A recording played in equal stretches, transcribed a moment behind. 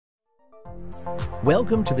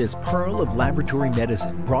Welcome to this Pearl of Laboratory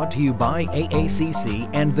Medicine, brought to you by AACC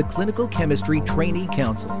and the Clinical Chemistry Trainee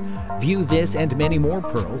Council. View this and many more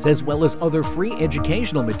pearls, as well as other free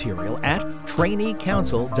educational material at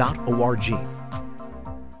traineecouncil.org.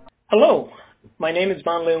 Hello, my name is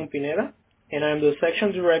Leung-Pineda, and I'm the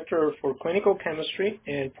Section Director for Clinical Chemistry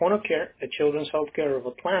and Point of Care at Children's Healthcare of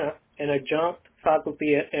Atlanta and adjunct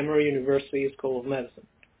faculty at Emory University School of Medicine.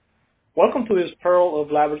 Welcome to this Pearl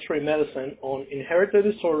of Laboratory Medicine on inherited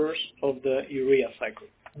disorders of the urea cycle.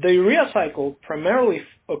 The urea cycle primarily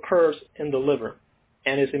occurs in the liver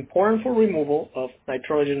and is important for removal of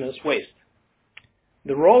nitrogenous waste.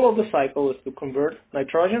 The role of the cycle is to convert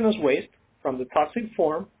nitrogenous waste from the toxic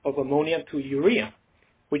form of ammonia to urea,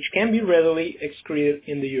 which can be readily excreted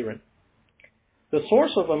in the urine. The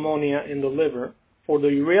source of ammonia in the liver for the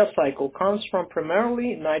urea cycle comes from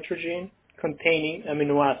primarily nitrogen-containing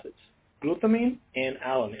amino acids, glutamine and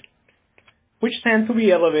alanine, which tend to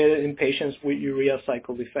be elevated in patients with urea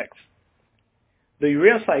cycle defects. The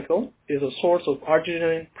urea cycle is a source of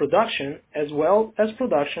arginine production as well as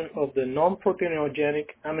production of the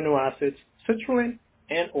non-proteinogenic amino acids citrulline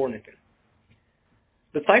and ornithine.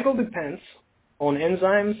 The cycle depends on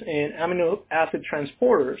enzymes and amino acid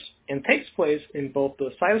transporters and takes place in both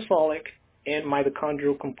the cytosolic and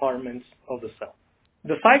mitochondrial compartments of the cell.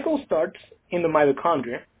 The cycle starts in the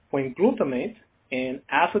mitochondria when glutamate and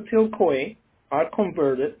acetyl-CoA are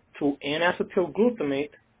converted to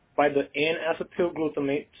N-acetylglutamate by the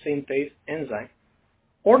N-acetylglutamate synthase enzyme,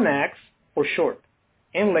 or NAGS for short,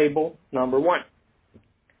 and labeled number 1.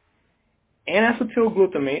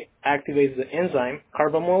 N-acetylglutamate activates the enzyme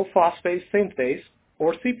carbamoyl phosphate synthase,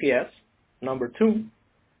 or CPS, number 2.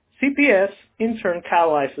 CPS in turn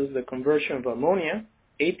catalyzes the conversion of ammonia,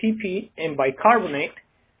 ATP, and bicarbonate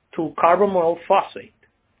to carbamoyl phosphate.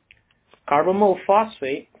 Carbamoyl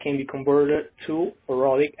phosphate can be converted to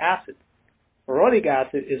orotic acid. Orotic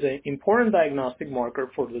acid is an important diagnostic marker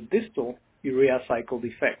for the distal urea cycle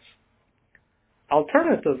defects.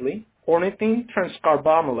 Alternatively, ornithine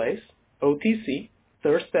transcarbamylase, OTC,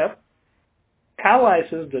 third step,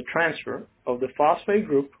 catalyzes the transfer of the phosphate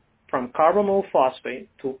group from carbamoyl phosphate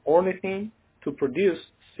to ornithine to produce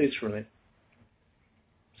citrulline.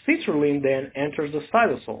 Citrulline then enters the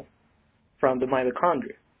cytosol from the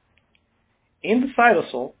mitochondria. In the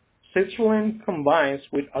cytosol, citrulline combines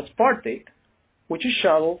with aspartate, which is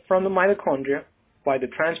shuttled from the mitochondria by the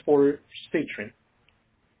transporter citrin.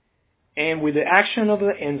 And with the action of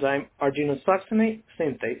the enzyme arginosuccinate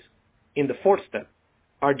synthase, in the fourth step,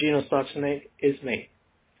 arginosuccinate is made.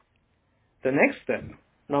 The next step,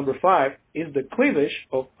 number 5, is the cleavage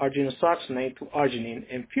of arginosuccinate to arginine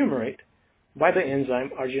and fumarate by the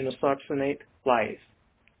enzyme arginosuccinate lyase.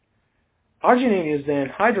 Arginine is then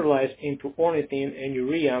hydrolyzed into ornithine and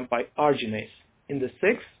urea by arginase in the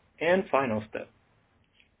sixth and final step.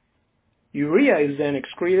 Urea is then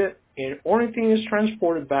excreted and ornithine is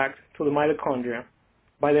transported back to the mitochondria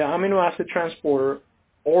by the amino acid transporter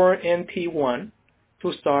ORNT1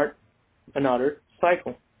 to start another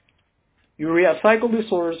cycle. Urea cycle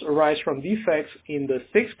disorders arise from defects in the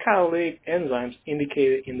 6 catalytic enzymes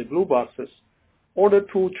indicated in the blue boxes or the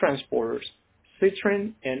 2 transporters,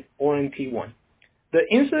 citrin and ORNT1. The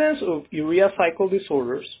incidence of urea cycle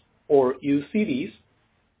disorders, or UCDs,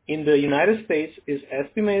 in the United States is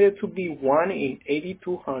estimated to be 1 in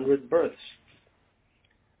 8,200 births.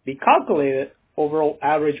 The calculated overall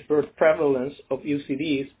average birth prevalence of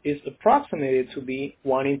UCDs is approximated to be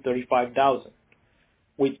 1 in 35,000,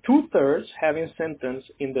 with 2/3 having symptoms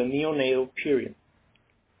in the neonatal period.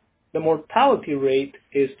 The mortality rate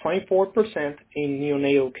is 24% in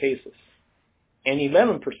neonatal cases and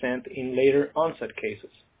 11% in later onset cases.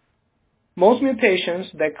 Most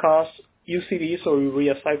mutations that cause UCDs or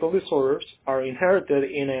urea cycle disorders are inherited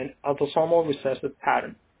in an autosomal recessive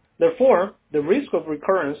pattern. Therefore, the risk of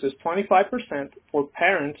recurrence is 25% for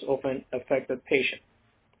parents of an affected patient.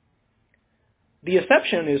 The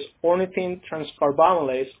exception is ornithine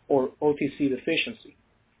transcarbamylase or OTC deficiency,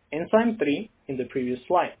 enzyme 3 in the previous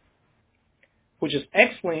slide, which is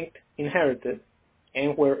X-linked inherited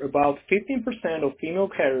and where about 15% of female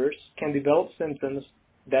carriers can develop symptoms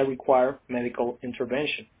that require medical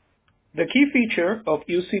intervention. The key feature of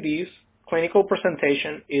UCD's clinical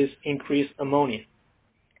presentation is increased ammonia.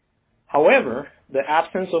 However, the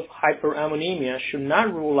absence of hyperammonemia should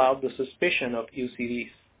not rule out the suspicion of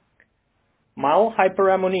UCDs. Mild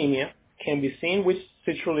hyperammonemia can be seen with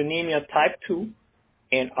citrullinemia type 2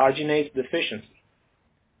 and arginase deficiency.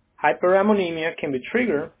 Hyperammonemia can be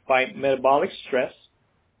triggered by metabolic stress,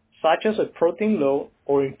 such as a protein load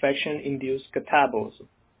or infection-induced catabolism.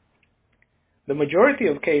 The majority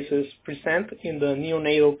of cases present in the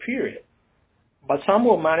neonatal period, but some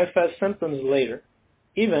will manifest symptoms later,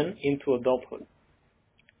 even into adulthood.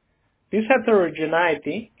 This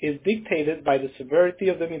heterogeneity is dictated by the severity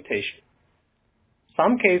of the mutation.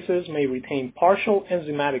 Some cases may retain partial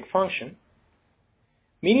enzymatic function.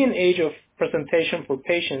 Median age of presentation for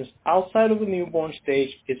patients outside of the newborn stage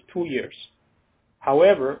is 2 years.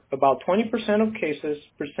 However, about 20% of cases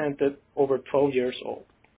presented over 12 years old.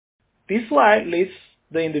 This slide lists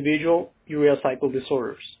the individual urea cycle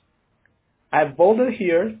disorders. I have bolded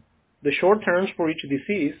here the short terms for each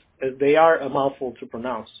disease as they are a mouthful to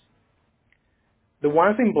pronounce. The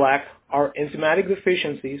ones in black are enzymatic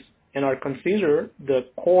deficiencies and are considered the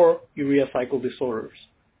core urea cycle disorders.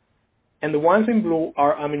 And the ones in blue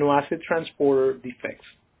are amino acid transporter defects.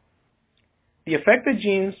 The affected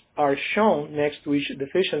genes are shown next to each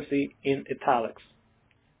deficiency in italics.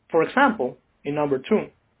 For example, in number 2,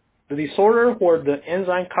 the disorder where the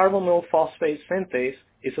enzyme carbonyl phosphate synthase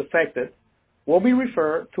is affected will be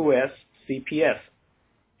referred to as CPS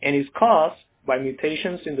and is caused by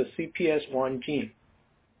mutations in the CPS1 gene.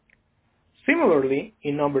 Similarly,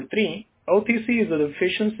 in number 3, OTC is a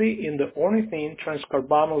deficiency in the ornithine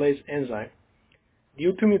transcarbamylase enzyme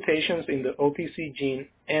due to mutations in the OTC gene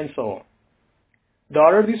and so on. The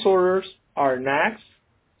other disorders are NAGS,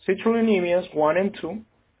 citrullinemias 1 and 2,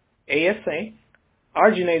 ASA,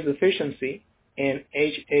 arginase deficiency, and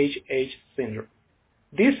HHH syndrome.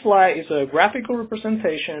 This slide is a graphical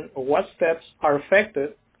representation of what steps are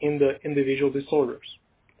affected in the individual disorders.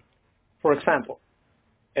 For example,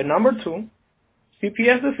 at number 2,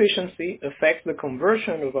 CPS deficiency affects the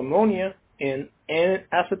conversion of ammonia and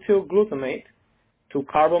N-acetylglutamate to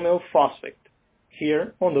carbonyl phosphate,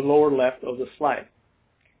 here on the lower left of the slide.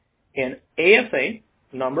 And ASA,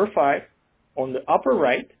 number 5, on the upper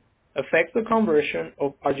right, affects the conversion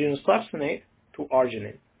of arginosuccinate to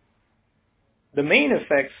arginine. The main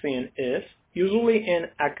effect seen is usually an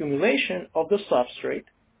accumulation of the substrate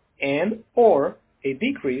and or a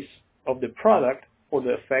decrease of the product for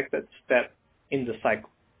the affected step in the cycle.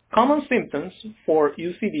 Common symptoms for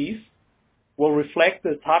UCDs will reflect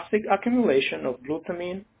the toxic accumulation of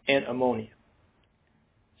glutamine and ammonia.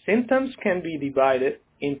 Symptoms can be divided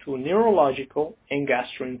into neurological and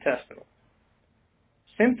gastrointestinal.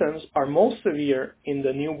 Symptoms are most severe in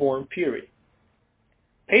the newborn period.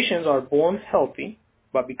 Patients are born healthy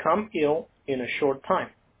but become ill in a short time,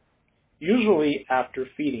 usually after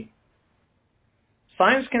feeding.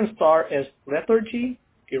 Signs can start as lethargy,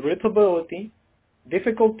 irritability,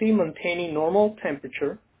 difficulty maintaining normal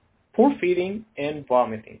temperature, poor feeding, and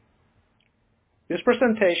vomiting. This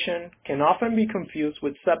presentation can often be confused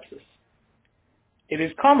with sepsis. It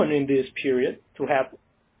is common in this period to have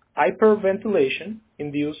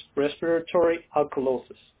hyperventilation-induced respiratory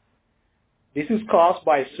alkalosis. This is caused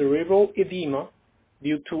by cerebral edema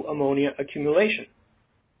due to ammonia accumulation.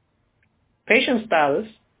 Patient status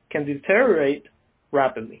can deteriorate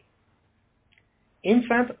rapidly.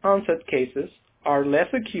 Infant-onset cases are less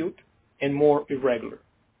acute and more irregular.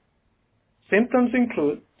 Symptoms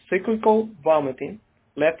include cyclical vomiting,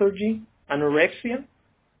 lethargy, anorexia,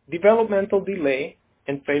 developmental delay,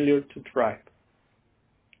 and failure to thrive.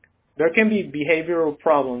 There can be behavioral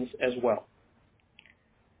problems as well.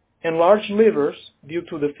 Enlarged livers due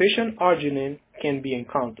to deficient arginine can be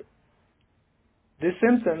encountered. These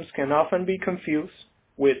symptoms can often be confused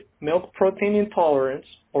with milk protein intolerance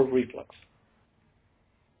or reflux.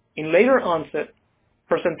 In later onset,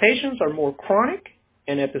 presentations are more chronic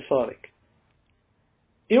and episodic.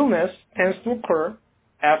 Illness tends to occur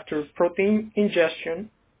after protein ingestion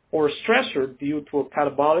or stressor due to a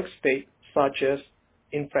catabolic state such as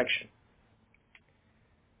infection.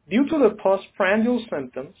 Due to the postprandial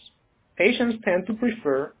symptoms, patients tend to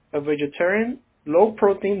prefer a vegetarian,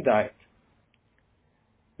 low-protein diet.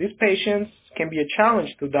 These patients can be a challenge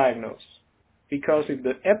to diagnose because if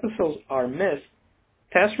the episodes are missed,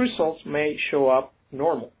 test results may show up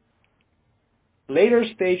normal. Later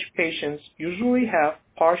stage patients usually have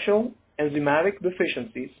partial enzymatic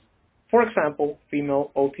deficiencies, for example,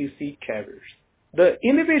 female OTC carriers. The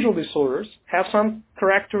individual disorders have some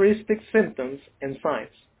characteristic symptoms and signs.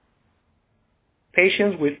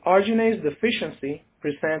 Patients with arginase deficiency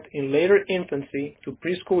present in later infancy to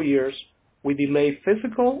preschool years with delayed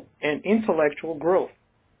physical and intellectual growth.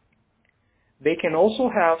 They can also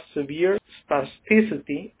have severe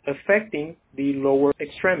spasticity affecting the lower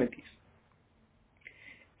extremities.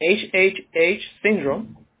 HHH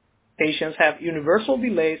syndrome, patients have universal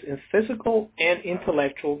delays in physical and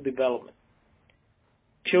intellectual development.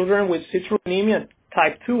 Children with citrullinemia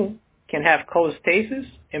type 2 can have cholestasis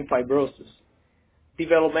and fibrosis,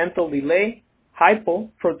 developmental delay,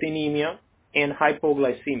 hypoproteinemia, and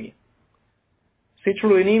hypoglycemia.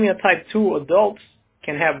 Citrullinemia type 2 adults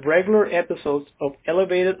can have regular episodes of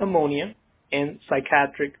elevated ammonia and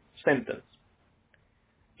psychiatric symptoms.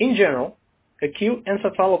 In general, acute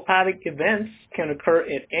encephalopathic events can occur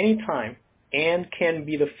at any time and can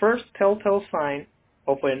be the first telltale sign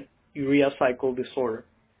of an urea cycle disorder,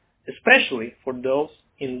 especially for those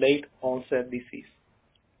in late onset disease.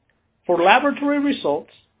 For laboratory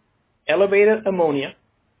results, elevated ammonia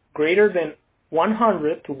greater than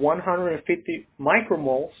 100 to 150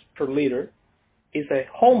 micromoles per liter is a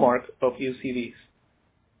hallmark of UCDs.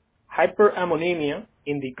 Hyperammonemia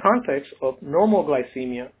in the context of normal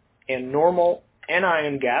glycemia and normal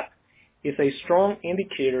anion gap is a strong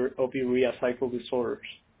indicator of urea cycle disorders.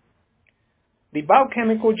 The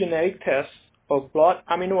biochemical genetic tests of blood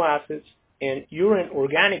amino acids and urine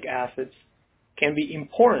organic acids can be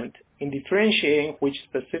important in differentiating which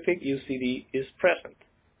specific UCD is present.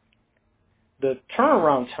 The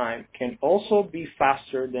turnaround time can also be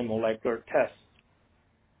faster than molecular tests.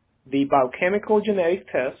 The biochemical genetic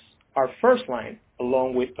tests are first line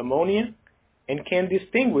along with ammonia and can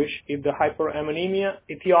distinguish if the hyperammonemia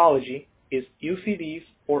etiology is UCDs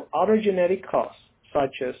or other genetic cause,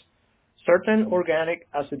 such as certain organic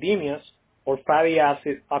acidemias or fatty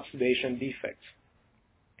acid oxidation defects.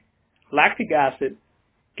 Lactic acid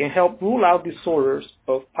can help rule out disorders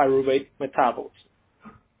of pyruvate metabolism.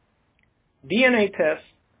 DNA tests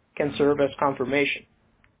can serve as confirmation.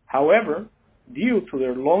 However, due to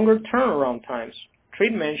their longer turnaround times,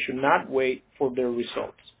 treatment should not wait for their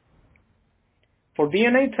results. For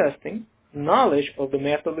DNA testing, knowledge of the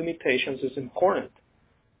method limitations is important.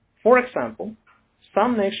 For example,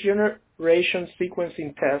 some next-generation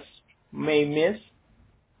sequencing tests may miss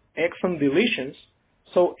exon deletions,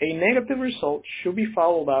 so a negative result should be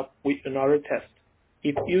followed up with another test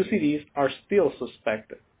if UCDs are still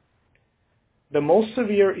suspected. The most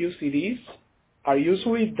severe UCDs are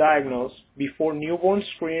usually diagnosed before newborn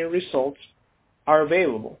screening results are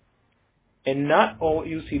available, and not all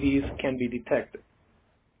UCDs can be detected.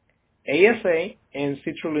 ASA and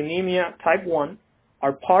citrullinemia type 1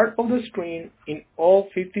 are part of the screen in all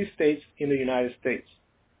 50 states in the United States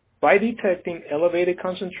by detecting elevated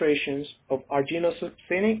concentrations of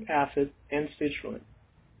arginosuccinic acid and citrulline.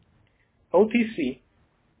 OTC,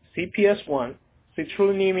 CPS1,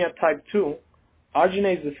 citrullinemia type 2,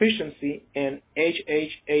 arginase deficiency, and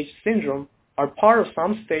HHH syndrome are part of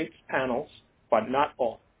some states' panels, but not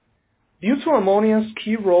all. Due to ammonia's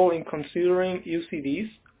key role in considering UCDs,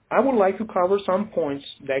 I would like to cover some points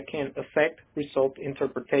that can affect result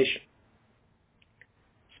interpretation.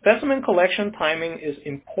 Specimen collection timing is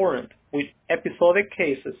important with episodic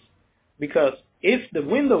cases because if the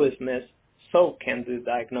window is missed, so can the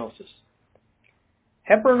diagnosis.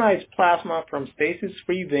 Heparinized plasma from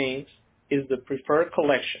stasis-free veins is the preferred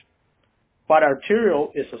collection, but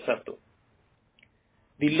arterial is acceptable.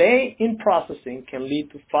 Delay in processing can lead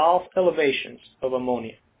to false elevations of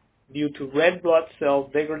ammonia due to red blood cell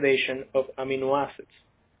degradation of amino acids.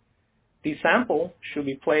 The sample should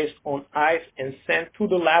be placed on ice and sent to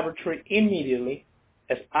the laboratory immediately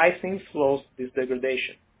as icing slows this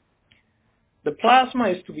degradation. The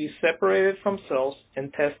plasma is to be separated from cells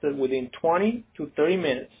and tested within 20 to 30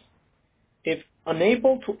 minutes. If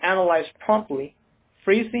unable to analyze promptly,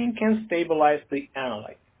 freezing can stabilize the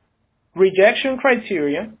analyte. Rejection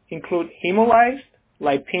criteria include hemolyzed,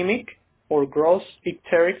 lipemic, or gross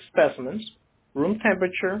icteric specimens, room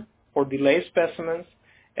temperature, or delayed specimens,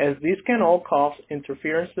 as these can all cause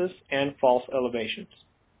interferences and false elevations.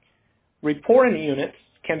 Reporting units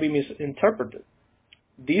can be misinterpreted.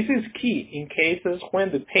 This is key in cases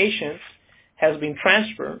when the patient has been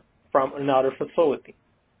transferred from another facility.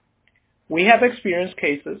 We have experienced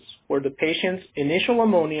cases where the patient's initial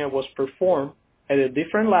ammonia was performed at a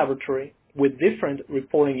different laboratory with different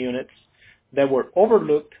reporting units that were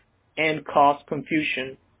overlooked and caused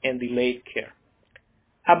confusion and delayed care.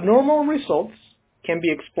 Abnormal results can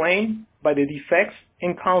be explained by the defects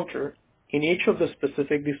encountered in each of the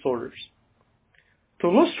specific disorders. To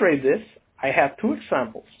illustrate this, I have two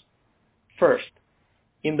examples. First,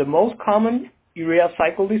 in the most common urea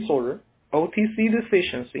cycle disorder, OTC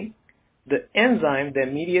deficiency, the enzyme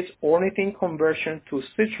that mediates ornithine conversion to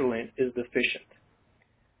citrulline is deficient.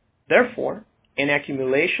 Therefore, an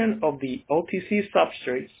accumulation of the OTC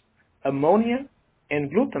substrates, ammonia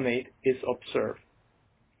and glutamate is observed.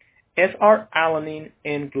 SR-alanine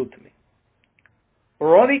and glutamate.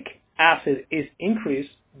 Orotic acid is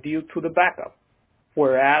increased due to the backup,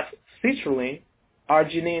 whereas citrulline,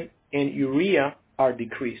 arginine, and urea are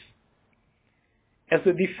decreased. As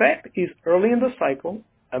the defect is early in the cycle,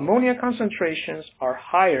 ammonia concentrations are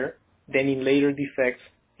higher than in later defects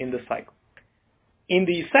in the cycle. In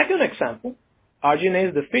the second example,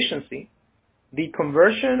 arginase deficiency, the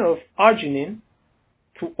conversion of arginine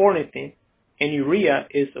to ornithine and urea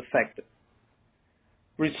is affected.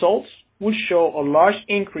 Results will show a large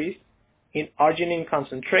increase in arginine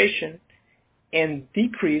concentration and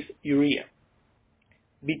decrease urea.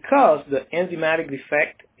 Because the enzymatic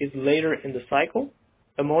defect is later in the cycle,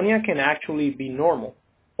 ammonia can actually be normal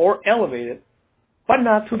or elevated, but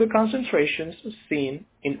not to the concentrations seen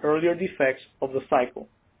in earlier defects of the cycle,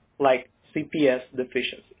 like CPS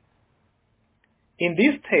deficiency. In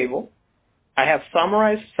this table, I have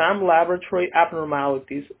summarized some laboratory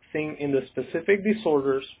abnormalities seen in the specific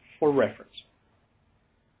disorders for reference.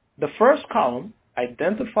 The first column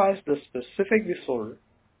identifies the specific disorder.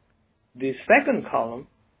 The second column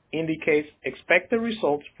indicates expected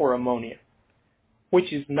results for ammonia,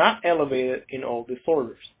 which is not elevated in all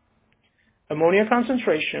disorders. Ammonia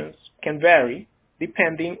concentrations can vary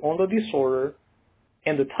depending on the disorder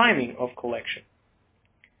and the timing of collection.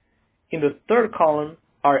 In the third column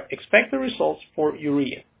are expected results for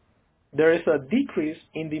urea. There is a decrease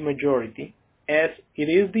in the majority as it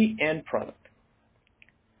is the end product.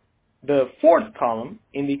 The fourth column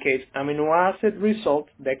indicates amino acid results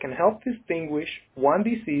that can help distinguish one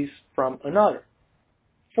disease from another.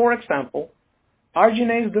 For example,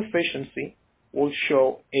 arginase deficiency will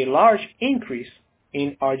show a large increase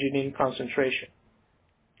in arginine concentration.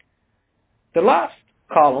 The last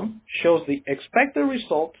column shows the expected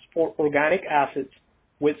results for organic acids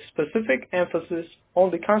with specific emphasis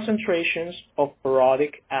on the concentrations of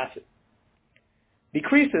orotic acid.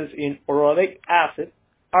 Decreases in orotic acid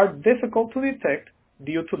are difficult to detect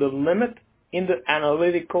due to the limit in the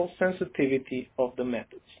analytical sensitivity of the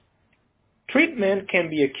methods. Treatment can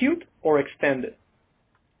be acute or extended.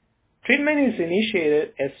 Treatment is initiated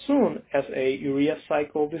as soon as a urea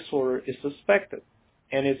cycle disorder is suspected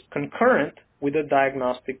and is concurrent with the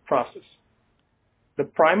diagnostic process. The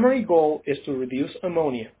primary goal is to reduce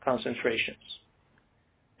ammonia concentrations.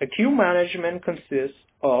 Acute management consists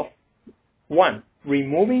of 1.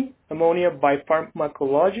 Removing ammonia by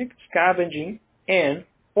pharmacologic scavenging and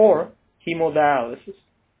or hemodialysis.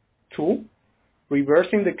 2.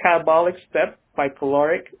 Reversing the catabolic step by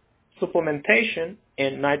caloric supplementation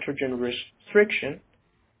and nitrogen restriction.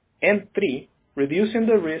 And 3. Reducing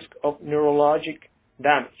the risk of neurologic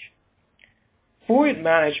damage. Fluid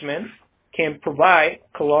management can provide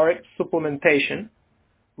caloric supplementation,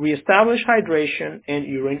 reestablish hydration and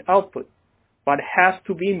urine output, but has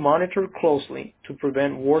to be monitored closely to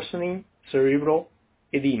prevent worsening cerebral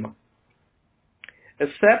edema.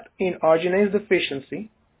 Except in arginase deficiency,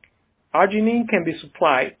 arginine can be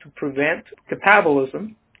supplied to prevent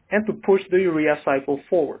catabolism and to push the urea cycle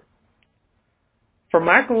forward.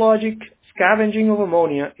 Pharmacologic scavenging of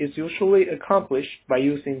ammonia is usually accomplished by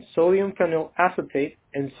using sodium phenyl acetate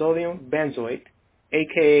and sodium benzoate,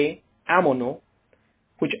 aka ammonul,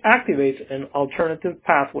 which activates an alternative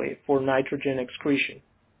pathway for nitrogen excretion.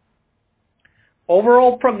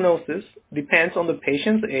 Overall prognosis depends on the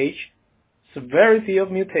patient's age, severity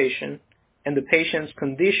of mutation, and the patient's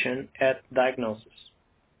condition at diagnosis.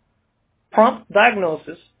 Prompt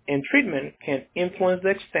diagnosis and treatment can influence the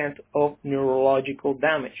extent of neurological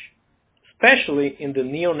damage, especially in the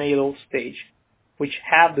neonatal stage, which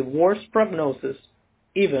have the worst prognosis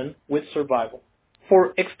even with survival.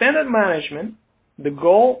 For extended management, the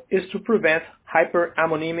goal is to prevent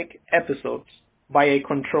hyperammonemic episodes by a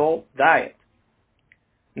controlled diet.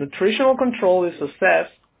 Nutritional control is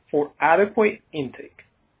assessed for adequate intake.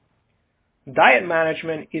 Diet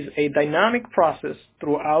management is a dynamic process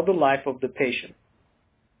throughout the life of the patient.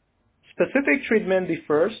 Specific treatment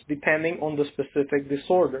differs depending on the specific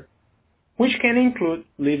disorder, which can include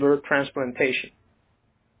liver transplantation.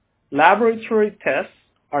 Laboratory tests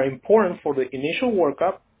are important for the initial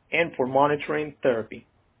workup and for monitoring therapy.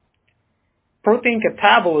 Protein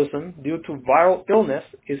catabolism due to viral illness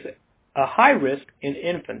is a high risk in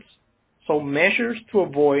infants, so measures to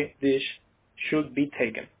avoid this should be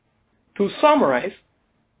taken. To summarize,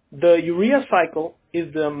 the urea cycle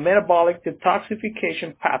is the metabolic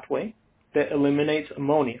detoxification pathway that eliminates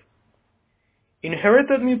ammonia.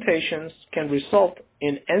 Inherited mutations can result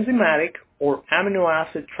in enzymatic or amino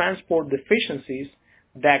acid transport deficiencies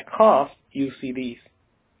that cause UCDs.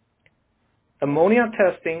 Ammonia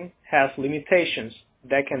testing has limitations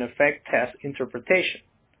that can affect test interpretation,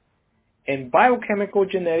 and biochemical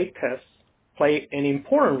genetic tests play an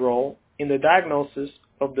important role in the diagnosis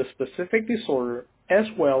of the specific disorder as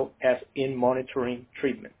well as in monitoring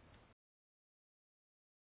treatment.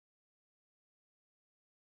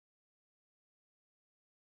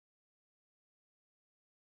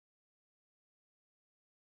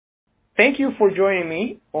 Thank you for joining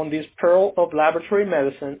me on this Pearl of Laboratory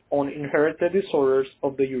Medicine on inherited disorders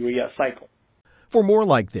of the urea cycle. For more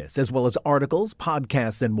like this, as well as articles,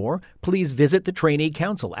 podcasts, and more, please visit the Trainee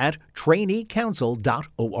Council at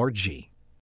traineecouncil.org.